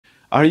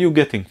Are you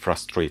getting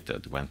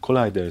frustrated when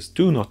colliders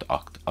do not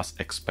act as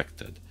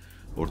expected,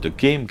 or the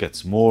game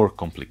gets more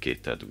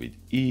complicated with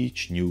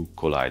each new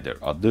collider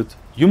added?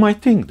 You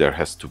might think there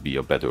has to be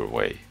a better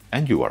way,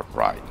 and you are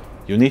right.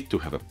 You need to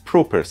have a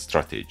proper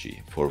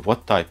strategy for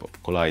what type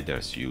of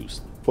colliders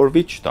used for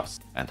which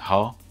task and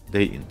how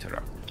they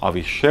interact. I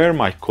will share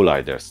my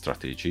collider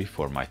strategy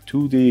for my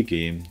 2D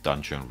game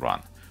Dungeon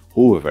Run.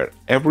 However,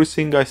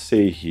 everything I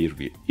say here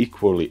will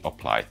equally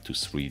apply to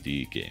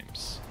 3D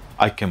games.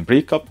 I can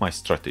break up my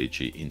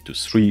strategy into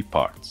 3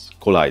 parts: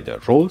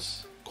 collider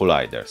roles,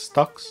 collider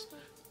stacks,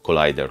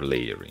 collider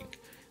layering.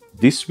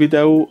 This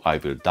video I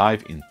will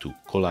dive into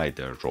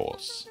collider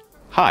roles.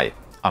 Hi,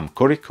 I'm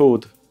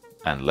CoreyCode,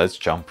 and let's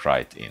jump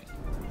right in.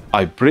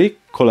 I break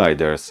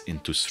colliders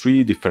into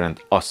 3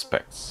 different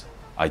aspects.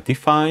 I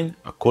define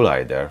a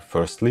collider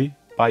firstly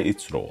by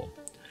its role.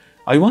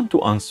 I want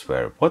to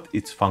answer what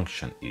its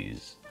function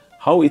is,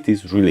 how it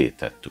is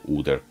related to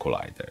other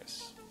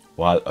colliders.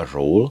 While a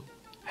role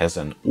has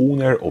an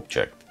owner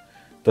object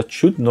that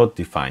should not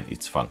define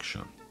its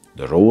function,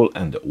 the role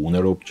and the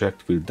owner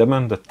object will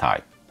demand the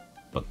type,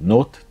 but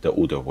not the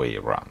other way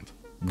around.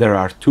 There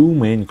are 2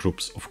 main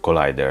groups of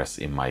colliders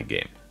in my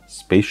game: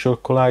 spatial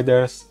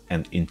colliders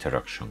and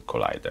interaction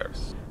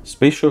colliders.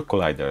 Spatial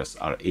colliders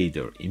are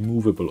either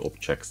immovable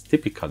objects,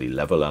 typically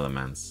level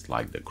elements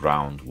like the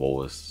ground,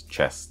 walls,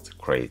 chests,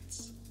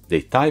 crates.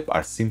 Their type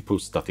are simple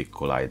static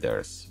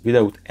colliders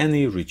without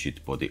any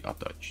rigid body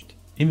attached.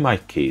 In my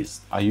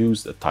case, I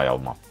used a tile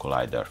map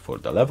collider for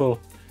the level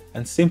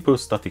and simple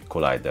static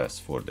colliders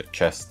for the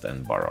chest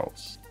and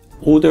barrels.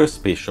 Other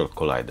spatial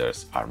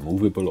colliders are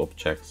movable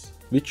objects,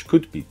 which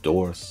could be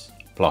doors,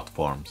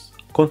 platforms,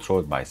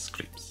 controlled by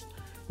scripts,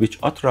 which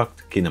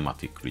attract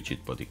kinematic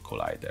rigid body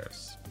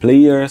colliders.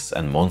 Players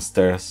and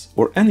monsters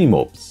or any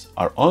mobs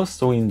are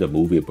also in the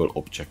movable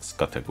objects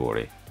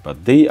category,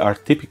 but they are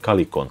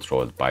typically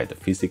controlled by the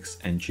physics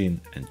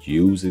engine and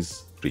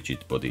uses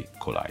rigid body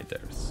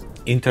colliders.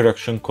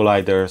 Interaction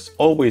colliders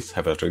always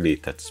have a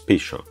related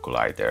spatial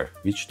collider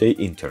which they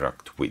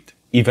interact with.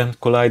 Event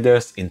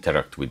colliders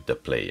interact with the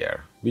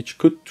player, which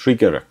could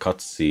trigger a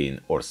cutscene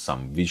or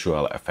some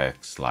visual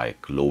effects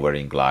like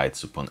lowering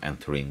lights upon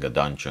entering a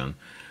dungeon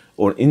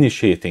or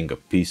initiating a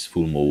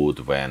peaceful mode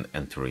when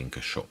entering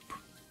a shop.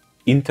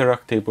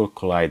 Interactable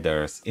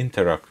colliders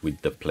interact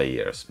with the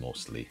players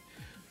mostly,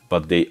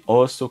 but they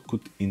also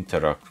could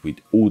interact with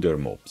other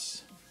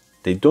mobs.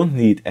 They don't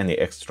need any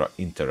extra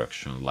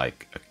interaction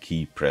like a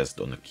key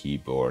pressed on a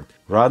keyboard,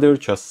 rather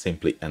just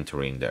simply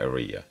entering the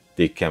area.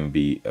 They can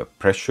be a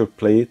pressure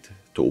plate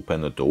to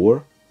open a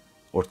door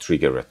or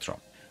trigger a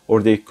trap,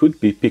 or they could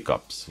be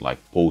pickups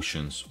like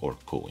potions or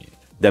coin.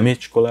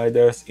 Damage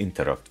colliders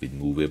interact with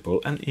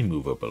movable and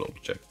immovable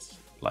objects,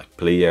 like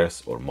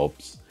players or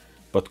mobs,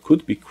 but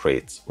could be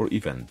crates or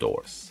even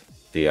doors.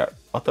 They are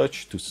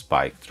attached to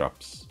spike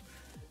traps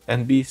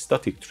and be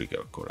static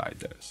trigger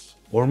colliders,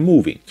 or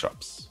moving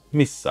traps,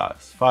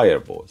 missiles,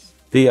 fireballs.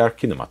 They are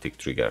kinematic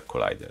trigger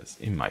colliders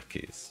in my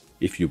case.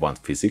 If you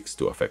want physics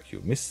to affect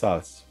your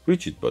missiles,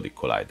 rigid body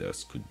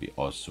colliders could be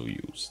also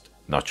used.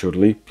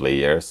 Naturally,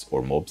 players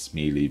or mobs'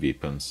 melee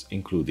weapons,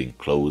 including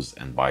claws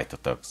and bite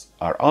attacks,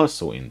 are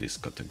also in this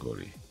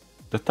category.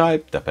 The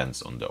type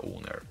depends on the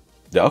owner.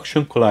 The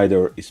action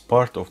collider is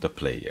part of the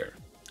player.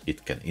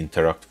 It can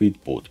interact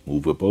with both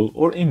movable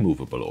or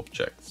immovable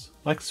objects,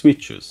 like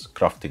switches,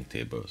 crafting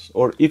tables,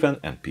 or even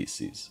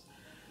NPCs.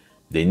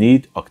 They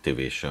need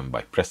activation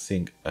by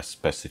pressing a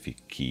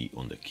specific key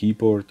on the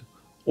keyboard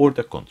or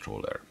the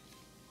controller.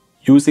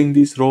 Using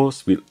these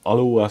roles will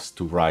allow us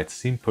to write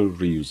simple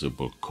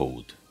reusable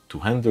code to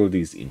handle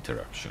these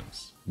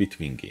interactions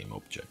between game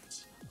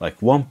objects,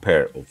 like one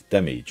pair of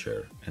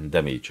damager and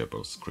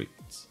damageable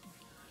scripts,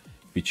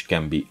 which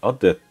can be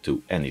added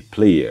to any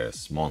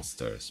players,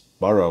 monsters,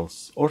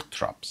 barrels, or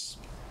traps.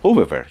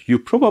 However, you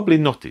probably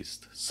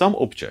noticed some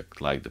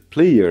objects like the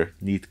player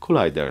need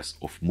colliders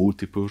of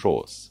multiple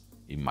roles.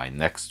 In my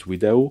next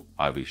video,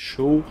 I will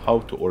show how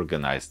to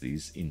organize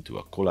these into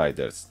a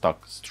collider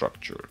stack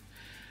structure.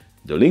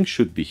 The link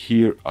should be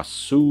here as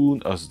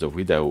soon as the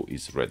video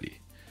is ready.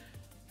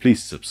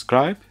 Please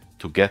subscribe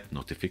to get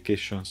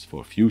notifications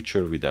for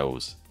future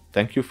videos.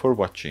 Thank you for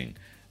watching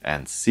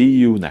and see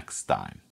you next time.